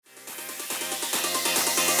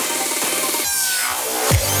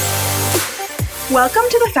Welcome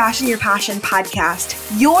to the Fashion Your Passion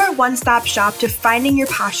podcast, your one-stop shop to finding your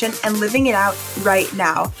passion and living it out right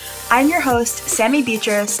now. I'm your host, Sammy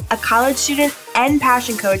Beatrice, a college student and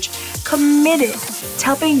passion coach committed to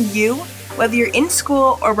helping you, whether you're in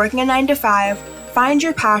school or working a 9-to-5, find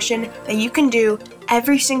your passion that you can do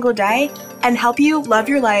every single day and help you love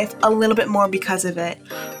your life a little bit more because of it.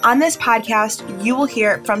 On this podcast, you will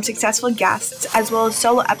hear from successful guests as well as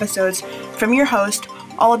solo episodes from your host,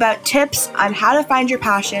 all about tips on how to find your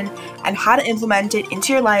passion and how to implement it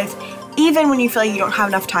into your life, even when you feel like you don't have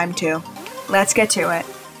enough time to. Let's get to it.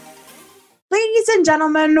 Ladies and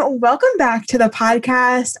gentlemen, welcome back to the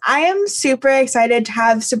podcast. I am super excited to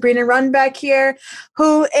have Sabrina Runbeck here,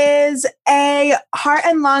 who is a heart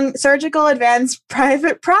and lung surgical advanced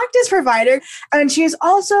private practice provider. And she's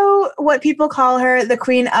also what people call her the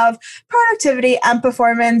queen of productivity and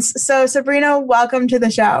performance. So Sabrina, welcome to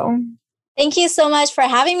the show. Thank you so much for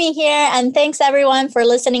having me here. And thanks everyone for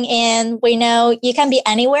listening in. We know you can be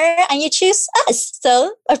anywhere and you choose us.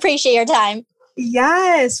 So appreciate your time.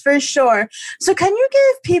 Yes, for sure. So can you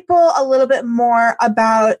give people a little bit more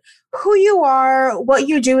about who you are, what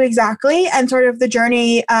you do exactly, and sort of the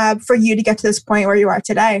journey for you to get to this point where you are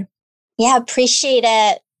today? Yeah, appreciate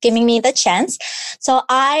it. Giving me the chance. So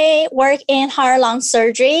I work in heart lung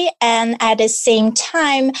surgery, and at the same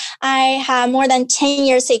time, I have more than 10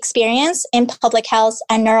 years experience in public health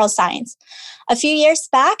and neuroscience. A few years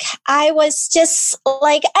back, I was just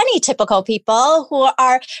like any typical people who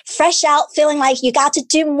are fresh out, feeling like you got to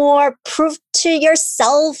do more, prove to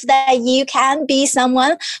yourself that you can be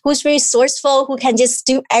someone who's resourceful, who can just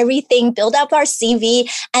do everything, build up our CV.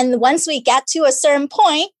 And once we get to a certain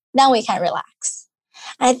point, then we can relax.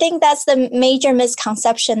 I think that's the major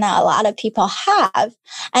misconception that a lot of people have.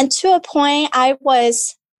 And to a point, I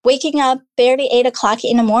was waking up barely 8 o'clock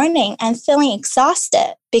in the morning and feeling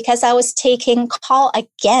exhausted because I was taking call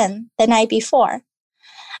again the night before.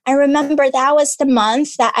 I remember that was the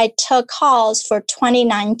month that I took calls for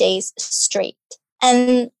 29 days straight.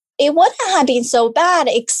 And it wouldn't have been so bad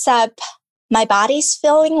except my body's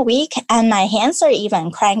feeling weak and my hands are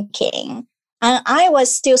even cranking. And I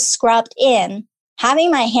was still scrubbed in,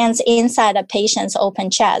 having my hands inside a patient's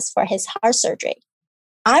open chest for his heart surgery.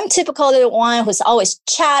 I'm typically the one who's always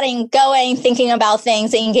chatting, going, thinking about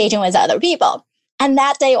things, engaging with other people. And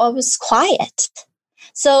that day I was quiet.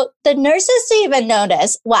 So the nurses even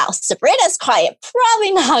noticed, wow, Sabrina's quiet,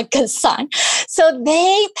 probably not a good sign. So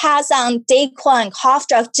they pass on Dayquil and cough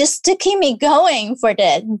drop just to keep me going for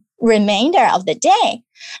the remainder of the day,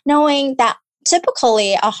 knowing that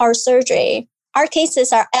typically a heart surgery, our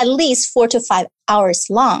cases are at least 4 to 5 hours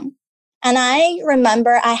long. And I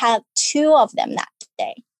remember I had 2 of them that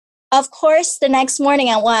day. Of course, the next morning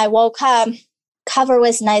when I woke up, covered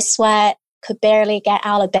with night sweat, could barely get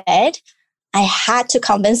out of bed, I had to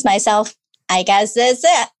convince myself, I guess that's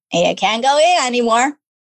it. You can't go in anymore.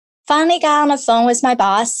 Finally got on the phone with my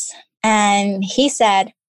boss and he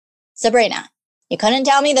said, Sabrina, you couldn't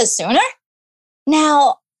tell me this sooner?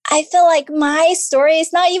 Now, I feel like my story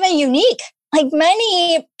is not even unique. Like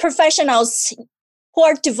many professionals who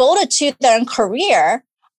are devoted to their career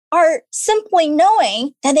are simply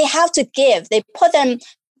knowing that they have to give. They put them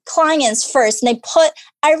clients first and they put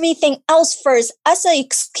everything else first as an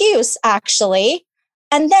excuse, actually.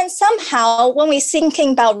 And then somehow when we're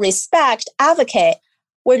thinking about respect, advocate,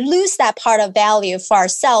 we lose that part of value for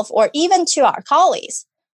ourselves or even to our colleagues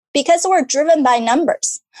because we're driven by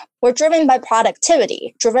numbers. We're driven by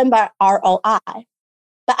productivity, driven by ROI.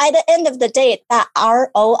 But at the end of the day, that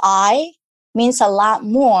ROI means a lot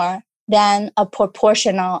more than a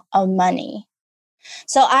proportional of money.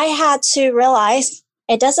 So I had to realize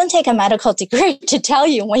it doesn't take a medical degree to tell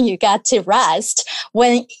you when you got to rest.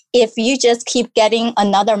 If you just keep getting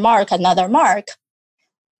another mark,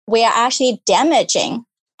 we are actually damaging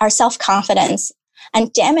our self-confidence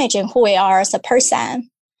and damaging who we are as a person.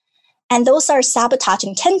 And those are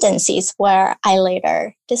sabotaging tendencies where I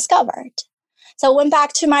later discovered. So I went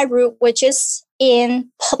back to my root, which is in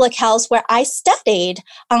public health, where I studied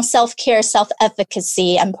on self-care,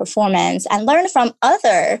 self-efficacy, and performance, and learned from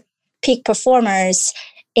other peak performers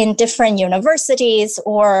in different universities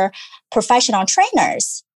or professional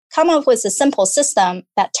trainers, come up with a simple system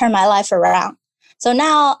that turned my life around. So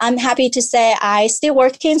now I'm happy to say I still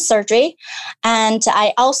work in surgery, and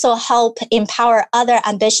I also help empower other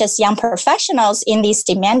ambitious young professionals in these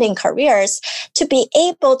demanding careers to be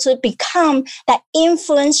able to become that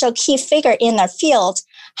influential key figure in their field,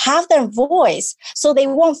 have their voice so they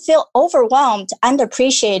won't feel overwhelmed,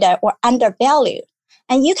 underappreciated, or undervalued.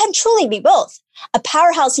 And you can truly be both, a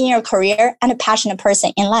powerhouse in your career and a passionate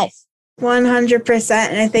person in life. 100%.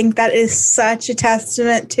 And I think that is such a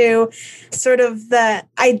testament to sort of the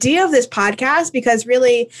idea of this podcast, because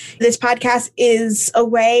really this podcast is a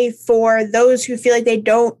way for those who feel like they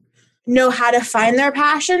don't know how to find their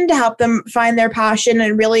passion to help them find their passion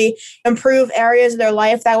and really improve areas of their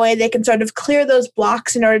life. That way they can sort of clear those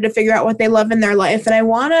blocks in order to figure out what they love in their life. And I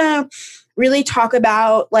want to really talk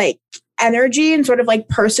about like energy and sort of like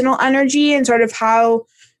personal energy and sort of how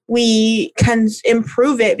we can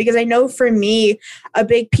improve it. Because I know for me, a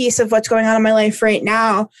big piece of what's going on in my life right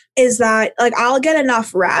now is that like I'll get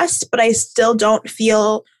enough rest, but I still don't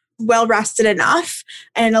feel well rested enough.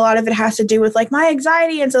 And a lot of it has to do with like my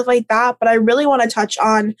anxiety and stuff like that. But I really want to touch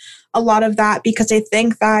on a lot of that because I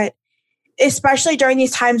think that especially during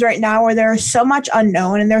these times right now where there's so much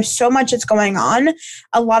unknown and there's so much that's going on,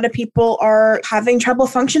 a lot of people are having trouble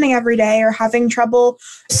functioning every day or having trouble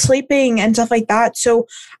sleeping and stuff like that. So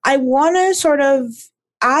I want to sort of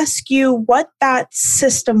ask you what that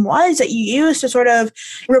system was that you used to sort of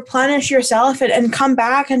replenish yourself and come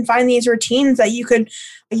back and find these routines that you could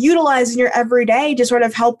utilize in your everyday to sort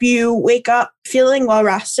of help you wake up feeling well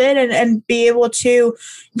rested and be able to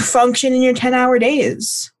function in your 10-hour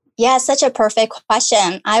days. Yeah, such a perfect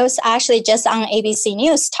question. I was actually just on ABC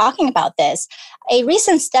News talking about this. A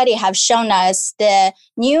recent study have shown us the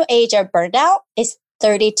new age of burnout is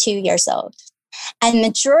 32 years old. And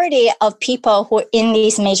majority of people who are in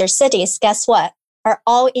these major cities, guess what, are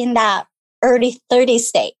all in that early 30s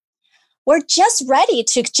state. We're just ready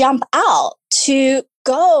to jump out to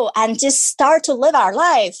go and just start to live our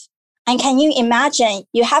life. And can you imagine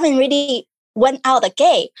you haven't really went out the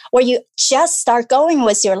gate where you just start going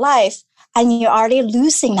with your life and you're already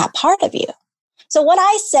losing that part of you. So what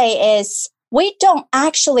I say is we don't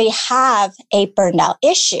actually have a burnout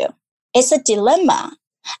issue. It's a dilemma.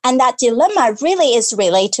 And that dilemma really is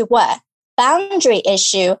related to what? Boundary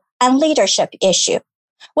issue and leadership issue.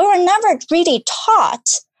 We were never really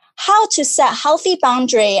taught how to set healthy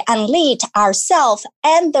boundary and lead ourselves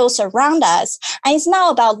and those around us. And it's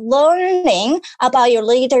not about learning about your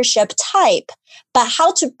leadership type, but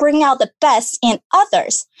how to bring out the best in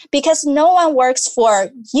others. Because no one works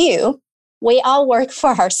for you. We all work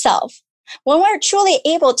for ourselves. When we're truly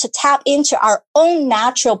able to tap into our own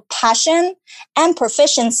natural passion and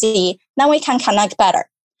proficiency, then we can connect better.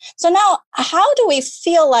 So now, how do we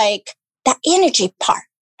feel like that energy part,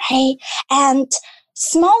 right? And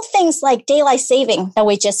small things like daylight saving that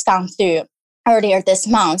we just gone through earlier this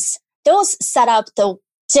month, those set up the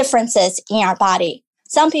differences in our body.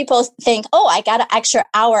 Some people think, oh, I got an extra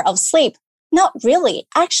hour of sleep. Not really.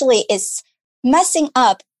 Actually, it's messing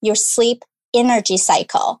up your sleep energy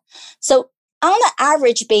cycle. So on an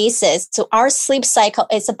average basis, so our sleep cycle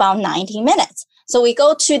is about 90 minutes. So we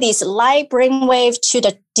go to this light brainwave to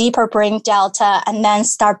the deeper brain delta and then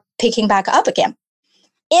start picking back up again.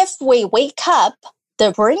 If we wake up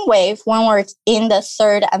the brainwave when we're in the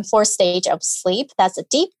third and fourth stage of sleep, that's a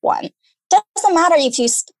deep one. Doesn't matter if you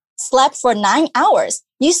slept for 9 hours,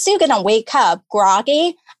 you're still gonna wake up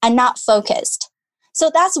groggy and not focused.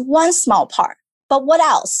 So that's one small part. But what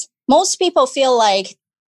else? Most people feel like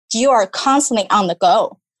you are constantly on the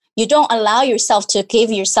go. You don't allow yourself to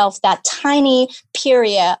give yourself that tiny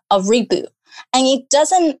period of reboot. And it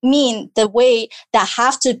doesn't mean the way that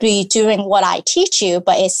have to be doing what I teach you,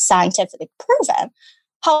 but it's scientifically proven.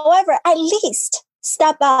 However, at least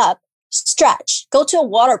step up, stretch, go to a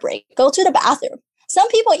water break, go to the bathroom. Some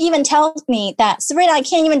people even tell me that, Sabrina, I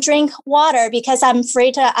can't even drink water because I'm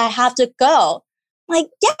afraid I have to go. Like,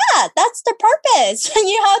 yeah, that's the purpose.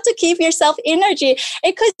 You have to keep yourself energy.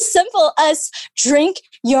 It could simple as drink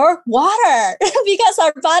your water because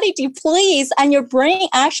our body depletes and your brain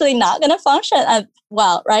actually not going to function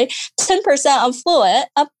well, right? 10% of fluid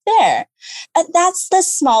up there. And that's the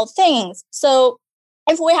small things. So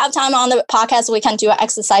if we have time on the podcast, we can do an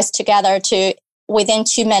exercise together to within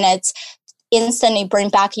 2 minutes instantly bring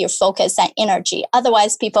back your focus and energy.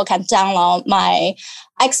 Otherwise, people can download my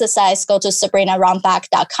exercise, go to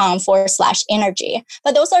sabrinarunbeck.com/energy.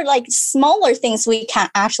 But those are like smaller things we can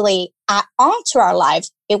actually add on to our life.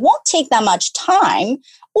 It won't take that much time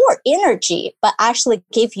or energy, but actually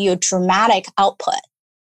give you dramatic output.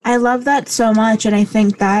 I love that so much. And I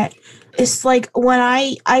think that it's like when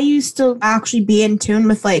I used to actually be in tune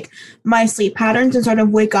with like my sleep patterns and sort of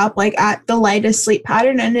wake up like at the lightest sleep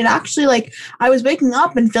pattern. And it actually like I was waking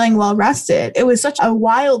up and feeling well rested. It was such a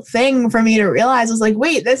wild thing for me to realize. I was like,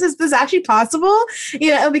 wait, this actually possible?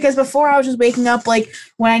 You know, because before I was just waking up like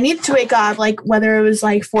when I needed to wake up, like whether it was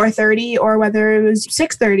like 4:30 or whether it was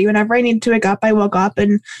 6:30, whenever I needed to wake up, I woke up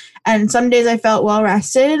and And some days I felt well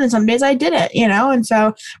rested and some days I didn't, And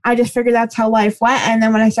so I just figured that's how life went. And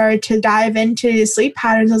then when I started to dive into sleep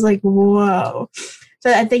patterns, I was like, whoa.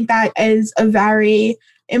 So I think that is a very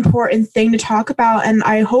important thing to talk about. And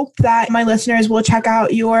I hope that my listeners will check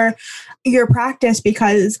out your practice,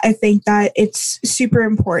 because I think that it's super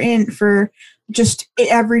important for just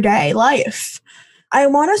everyday life. I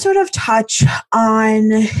want to sort of touch on,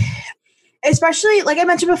 especially like I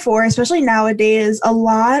mentioned before, especially nowadays, a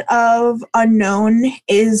lot of unknown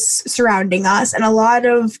is surrounding us, and a lot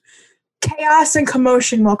of chaos and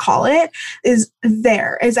commotion, we'll call it, is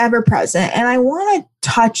ever present. And I want to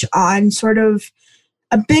touch on sort of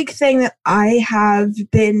a big thing that I have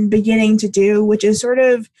been beginning to do, which is sort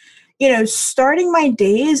of, starting my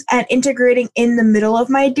days and integrating in the middle of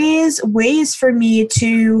my days ways for me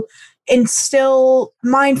to instill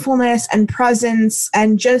mindfulness and presence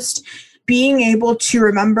and just being able to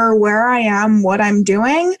remember where I am, what I'm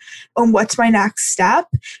doing, and what's my next step.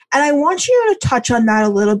 And I want you to touch on that a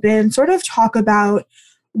little bit and sort of talk about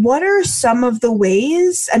what are some of the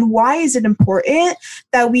ways and why is it important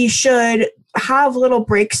that we should have little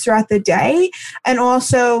breaks throughout the day, and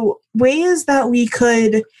also ways that we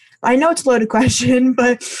could, I know it's a loaded question,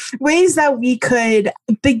 but ways that we could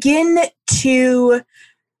begin to,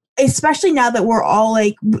 especially now that we're all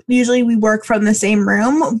like, usually we work from the same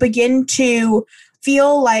room, begin to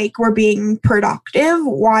feel like we're being productive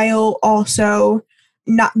while also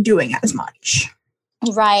not doing as much.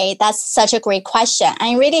 Right. That's such a great question.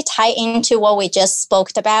 And really tie into what we just spoke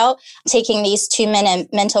about, taking these 2-minute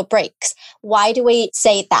mental breaks. Why do we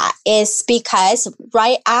say that? Is because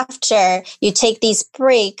right after you take these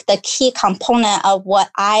breaks, the key component of what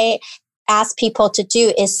I ask people to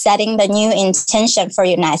do is setting the new intention for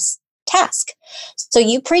your next task. So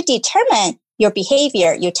you predetermine your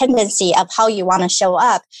behavior, your tendency of how you want to show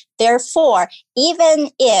up. Therefore,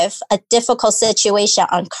 even if a difficult situation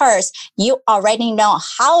occurs, you already know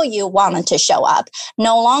how you want to show up.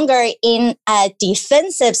 No longer in a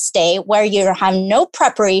defensive state where you have no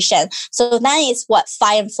preparation. So that is what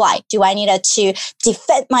fight and flight. Do I need to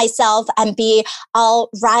defend myself and be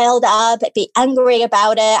all riled up, be angry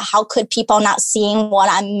about it? How could people not seeing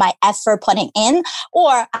my effort putting in?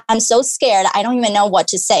 Or I'm so scared, I don't even know what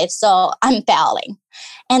to say, so I'm failing.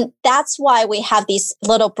 And that's why we have these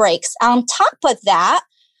little breaks. On top of that,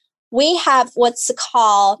 we have what's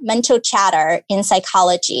called mental chatter in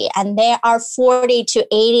psychology. And there are 40 to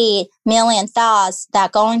 80 million thoughts that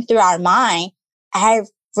are going through our mind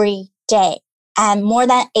every day. And more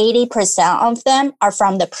than 80% of them are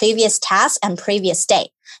from the previous task and previous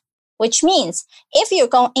day, which means if you're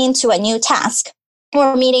going into a new task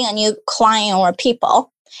or meeting a new client or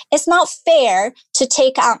people, it's not fair to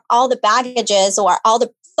take on all the baggages or all the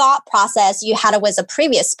thought process you had with a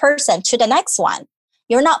previous person to the next one.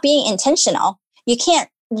 You're not being intentional. You can't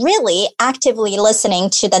really actively listening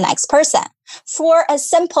to the next person. For a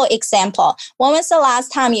simple example, when was the last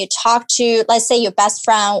time you talked to, let's say, your best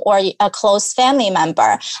friend or a close family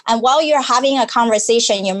member? And while you're having a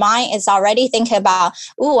conversation, your mind is already thinking about,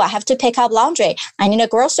 I have to pick up laundry. I need a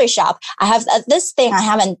grocery shop. I have this thing I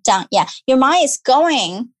haven't done yet. Your mind is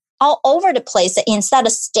going all over the place instead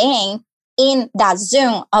of staying in that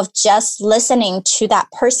zone of just listening to that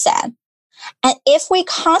person. And if we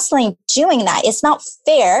constantly doing that, it's not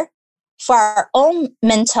fair for our own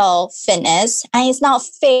mental fitness, and it's not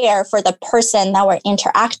fair for the person that we're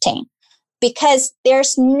interacting, because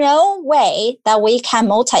there's no way that we can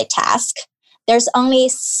multitask. There's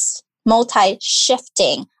only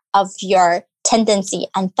multi-shifting of your tendency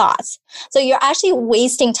and thoughts. So you're actually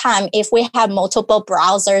wasting time if we have multiple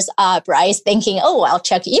browsers up, right? Thinking, I'll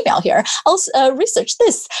check email here. I'll research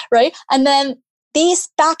this, right? And then these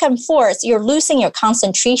back and forth, you're losing your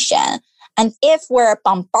concentration. And if we're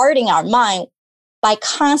bombarding our mind by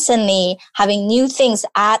constantly having new things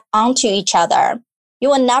add onto each other, you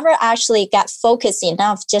will never actually get focused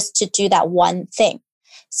enough just to do that one thing.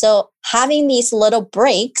 So having these little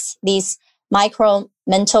breaks, these micro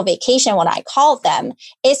mental vacation, what I call them,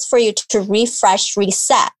 is for you to refresh,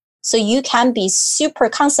 reset. So you can be super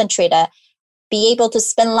concentrated, be able to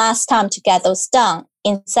spend less time to get those done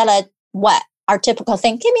instead of what our typical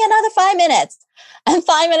thing, give me another 5 minutes. And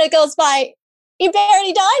 5 minutes goes by, you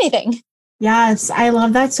barely do anything. Yes, I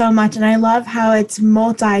love that so much. And I love how it's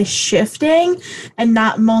multi-shifting and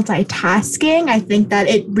not multitasking. I think that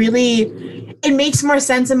it makes more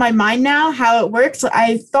sense in my mind now how it works.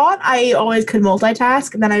 I thought I always could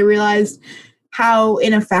multitask, and then I realized how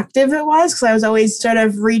ineffective it was because I was always sort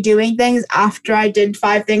of redoing things after I did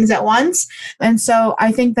 5 things at once. And so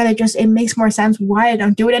I think that it makes more sense why I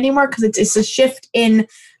don't do it anymore, because it's a shift in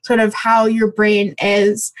sort of how your brain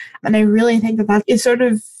is. And I really think that is sort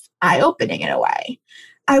of eye-opening in a way.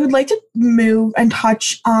 I would like to move and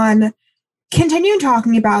touch on continue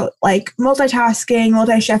talking about like multitasking,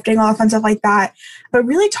 multi-shifting, all that fun stuff like that, but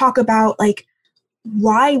really talk about like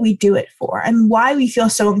why we do it for and why we feel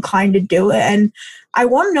so inclined to do it. And I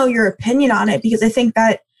want to know your opinion on it because I think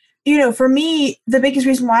that, for me, the biggest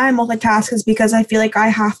reason why I multitask is because I feel like I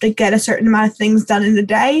have to get a certain amount of things done in a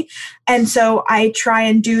day. And so I try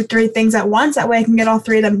and do 3 things at once. That way I can get all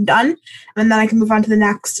 3 of them done. And then I can move on to the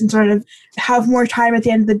next and sort of have more time at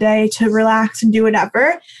the end of the day to relax and do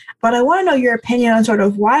whatever. But I want to know your opinion on sort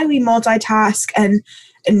of why we multitask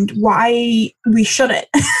and why we shouldn't.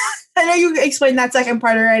 I know you explained that second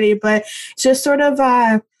part already, but just sort of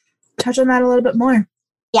touch on that a little bit more.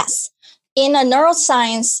 Yes. In a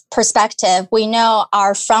neuroscience perspective, we know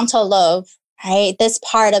our frontal lobe, right? This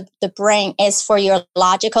part of the brain is for your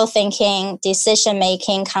logical thinking,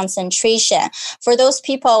 decision-making, concentration. For those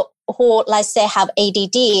people who, let's say, have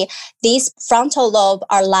ADD, these frontal lobe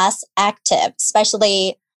are less active,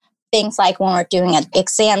 especially things like when we're doing an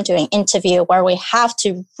exam, doing interview, where we have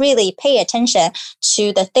to really pay attention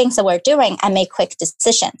to the things that we're doing and make quick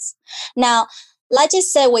decisions. Now, let's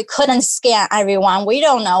just say we couldn't scan everyone. We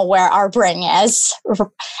don't know where our brain is.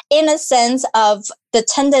 In a sense of the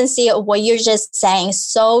tendency of what you're just saying,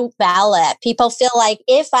 so valid. People feel like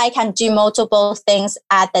if I can do multiple things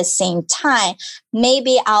at the same time,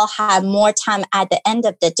 maybe I'll have more time at the end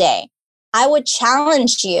of the day. I would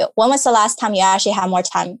challenge you. When was the last time you actually had more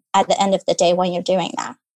time at the end of the day when you're doing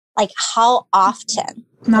that? Like how often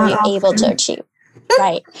are you able to achieve?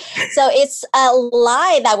 Right. So it's a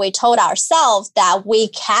lie that we told ourselves that we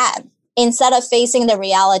can instead of facing the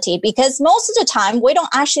reality, because most of the time we don't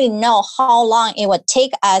actually know how long it would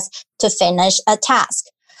take us to finish a task.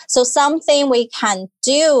 So something we can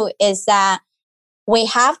do is that we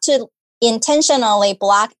have to intentionally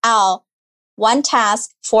block out one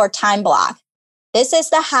task for time block. This is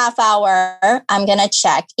the half hour I'm going to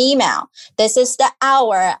check email. This is the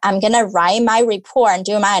hour I'm going to write my report and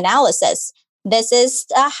do my analysis. This is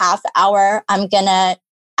a half hour I'm going to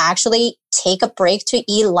actually take a break to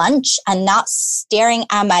eat lunch and not staring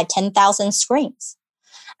at my 10,000 screens.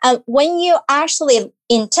 And when you actually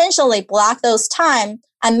intentionally block those time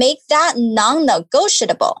and make that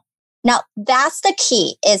non-negotiable, now that's the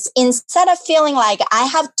key, is instead of feeling like I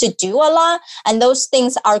have to do a lot and those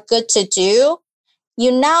things are good to do,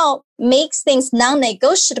 you now make things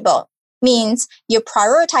non-negotiable. Means you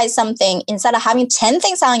prioritize something instead of having 10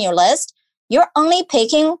 things on your list. You're only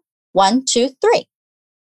picking 1, 2, 3.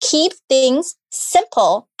 Keep things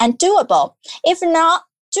simple and doable. If not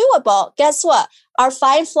doable, guess what? Our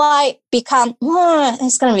fight flight become,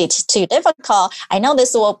 it's going to be too difficult. I know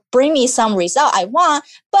this will bring me some result I want,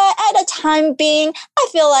 but at the time being, I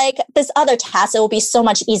feel like this other task, it will be so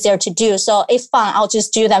much easier to do. So if fine, I'll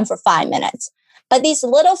just do them for 5 minutes. But these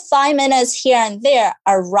little 5 minutes here and there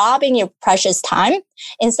are robbing your precious time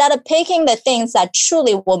instead of picking the things that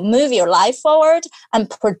truly will move your life forward and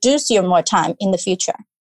produce you more time in the future.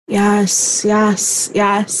 Yes.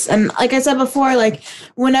 And like I said before, like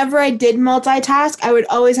whenever I did multitask, I would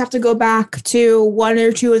always have to go back to 1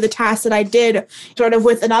 or 2 of the tasks that I did sort of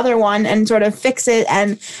with another one and sort of fix it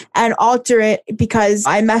and alter it because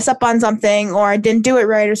I mess up on something or I didn't do it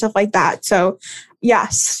right or stuff like that. So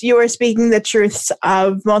yes, you are speaking the truths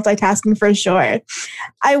of multitasking for sure.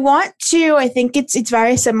 I think it's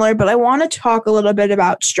very similar, but I want to talk a little bit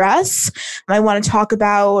about stress. I want to talk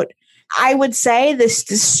about, I would say, this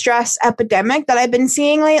stress epidemic that I've been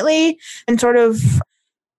seeing lately and sort of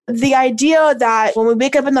the idea that when we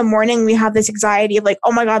wake up in the morning, we have this anxiety of like,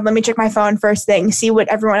 oh my God, let me check my phone first thing, see what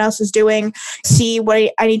everyone else is doing, see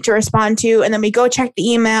what I need to respond to. And then we go check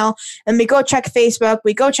the email and we go check Facebook,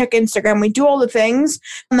 we go check Instagram, we do all the things.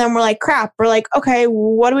 And then we're like, crap, we're like, okay,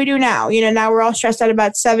 what do we do now? Now we're all stressed out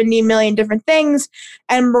about 70 million different things.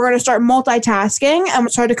 And we're going to start multitasking and we'll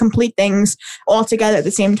try to complete things all together at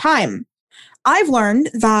the same time. I've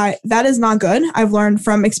learned that is not good. I've learned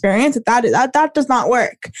from experience that does not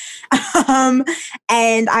work.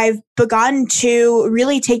 And I've begun to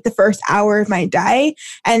really take the first hour of my day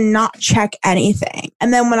and not check anything.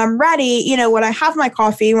 And then when I'm ready, when I have my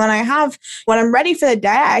coffee, when I'm ready for the day,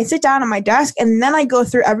 I sit down at my desk and then I go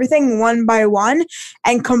through everything one by one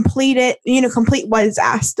and complete it, complete what is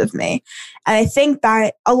asked of me. And I think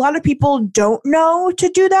that a lot of people don't know to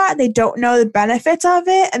do that. They don't know the benefits of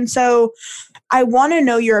it. And so I want to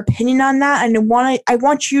know your opinion on that. And I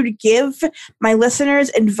want you to give my listeners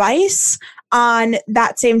advice on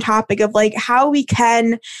that same topic of like how we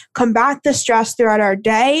can combat the stress throughout our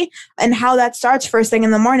day and how that starts first thing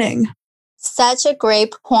in the morning. Such a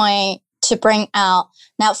great point to bring out.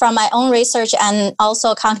 Now, from my own research and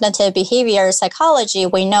also cognitive behavior psychology,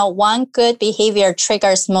 we know one good behavior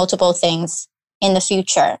triggers multiple things in the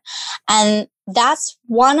future. And that's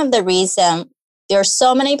one of the reasons there are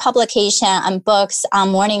so many publications and books on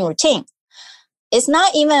morning routine. It's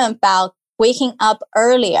not even about waking up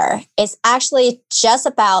earlier. It's actually just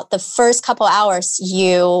about the first couple hours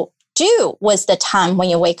you do with the time when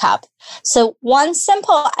you wake up. So one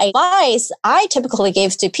simple advice I typically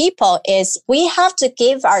give to people is we have to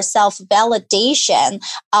give ourselves validation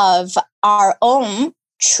of our own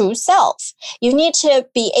true self. You need to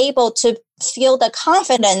be able to feel the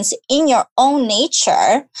confidence in your own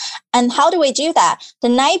nature. And how do we do that? The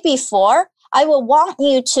night before, I will want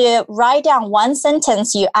you to write down one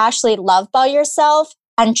sentence you actually love about yourself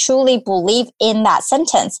and truly believe in that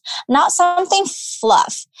sentence, not something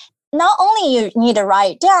fluff. Not only you need to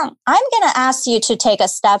write down, I'm going to ask you to take a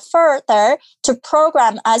step further to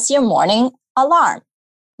program as your morning alarm.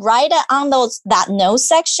 Write it on that note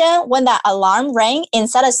section when that alarm rang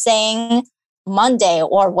instead of saying Monday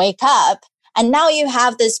or wake up. And now you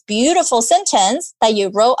have this beautiful sentence that you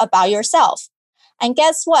wrote about yourself. And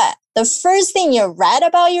guess what? The first thing you read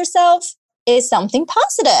about yourself is something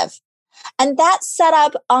positive. And that's set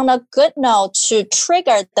up on a good note to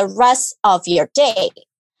trigger the rest of your day.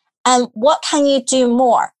 And what can you do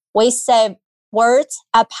more? We say words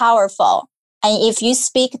are powerful. And if you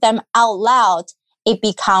speak them out loud, it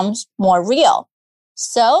becomes more real.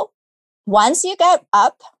 So once you get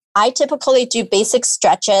up, I typically do basic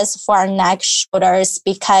stretches for our neck, shoulders,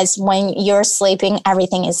 because when you're sleeping,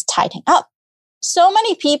 everything is tightening up. So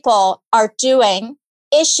many people are doing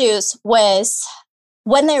issues with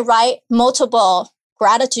when they write multiple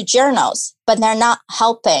gratitude journals, but they're not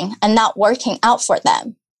helping and not working out for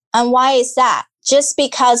them. And why is that? Just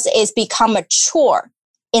because it's become a chore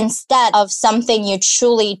instead of something you're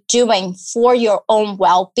truly doing for your own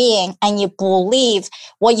well-being and you believe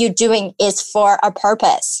what you're doing is for a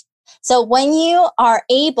purpose. So when you are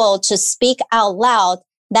able to speak out loud,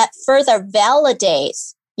 that further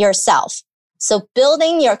validates yourself. So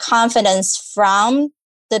building your confidence from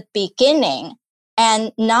the beginning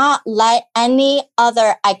and not let any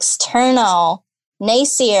other external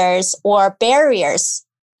naysayers or barriers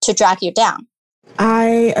to drag you down.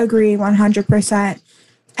 I agree 100%.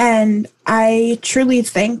 And I truly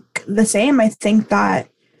think the same. I think that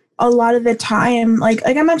a lot of the time, like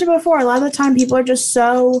I mentioned before, a lot of the time people are just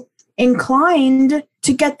so inclined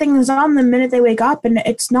to get things on the minute they wake up, and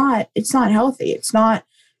it's not healthy. It's not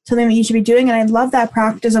something that you should be doing. And I love that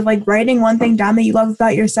practice of like writing one thing down that you love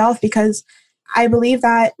about yourself, because I believe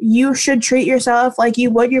that you should treat yourself like you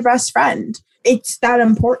would your best friend. It's that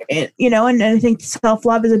important, and I think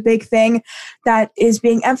self-love is a big thing that is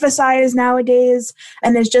being emphasized nowadays,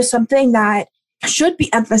 and is just something that should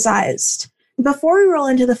be emphasized. Before we roll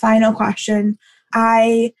into the final question,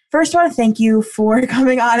 I first want to thank you for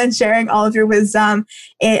coming on and sharing all of your wisdom.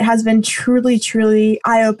 It has been truly, truly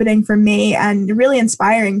eye-opening for me and really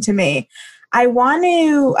inspiring to me. I want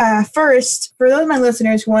to first, for those of my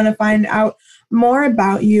listeners who want to find out more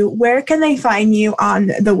about you, where can they find you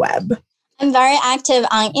on the web? I'm very active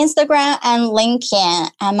on Instagram and LinkedIn,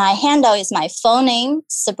 and my handle is my full name,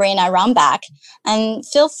 Sabrina Runbeck. And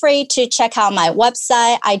feel free to check out my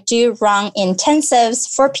website. I do run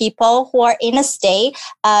intensives for people who are in a state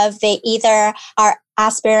of they either are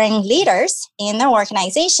aspiring leaders in their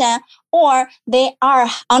organization or they are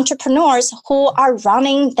entrepreneurs who are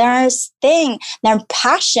running their thing, their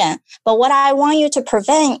passion. But what I want you to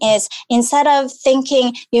prevent is instead of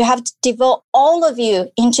thinking you have to devote all of you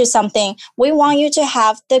into something, we want you to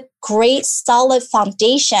have the great solid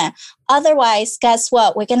foundation. Otherwise, guess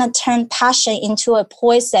what? We're going to turn passion into a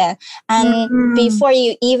poison. And before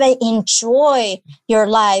you even enjoy your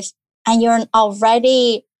life, and you're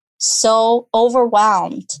already so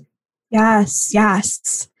overwhelmed.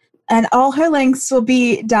 Yes. And all her links will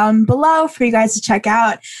be down below for you guys to check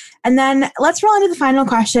out. And then let's roll into the final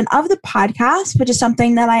question of the podcast, which is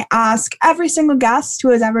something that I ask every single guest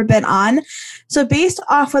who has ever been on. So based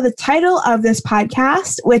off of the title of this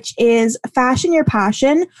podcast, which is Fashion Your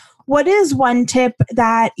Passion, what is one tip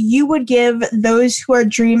that you would give those who are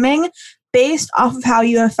dreaming based off of how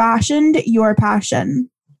you have fashioned your passion?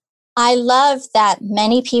 I love that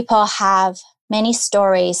many people have many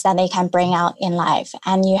stories that they can bring out in life,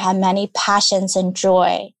 and you have many passions and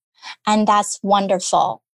joy, and that's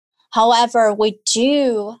wonderful. However, we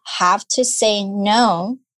do have to say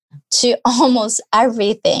no to almost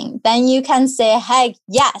everything. Then you can say, hey,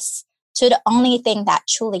 yes, to the only thing that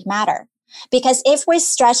truly matters. Because if we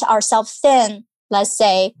stretch ourselves thin, let's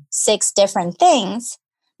say 6 different things,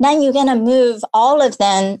 then you're going to move all of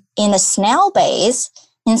them in a snail base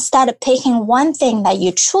instead of picking one thing that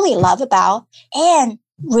you truly love about and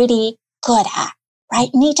really good at, right?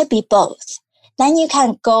 Need to be both. Then you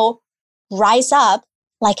can go rise up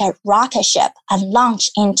like a rocket ship and launch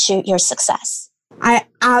into your success. I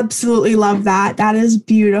absolutely love that. That is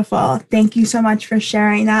beautiful. Thank you so much for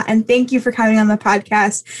sharing that. And thank you for coming on the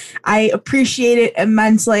podcast. I appreciate it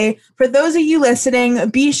immensely. For those of you listening,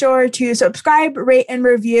 be sure to subscribe, rate, and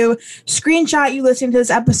review. Screenshot you listening to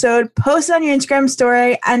this episode, post it on your Instagram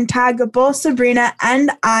story, and tag both Sabrina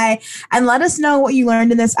and I, and let us know what you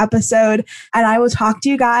learned in this episode. And I will talk to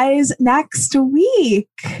you guys next week.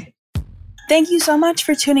 Thank you so much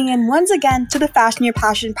for tuning in once again to the Fashion Your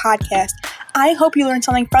Passion podcast. I hope you learned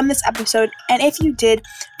something from this episode, and if you did,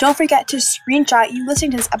 don't forget to screenshot you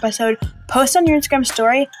listening to this episode, post on your Instagram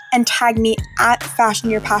story, and tag me at Fashion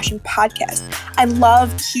Your Passion podcast. I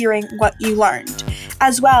love hearing what you learned.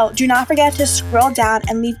 As well, do not forget to scroll down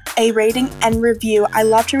and leave a rating and review. I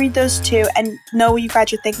love to read those too and know what you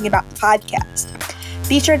guys are thinking about the podcast.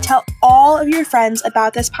 Be sure to tell all of your friends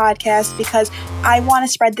about this podcast because I want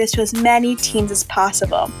to spread this to as many teens as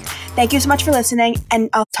possible. Thank you so much for listening, and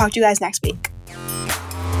I'll talk to you guys next week.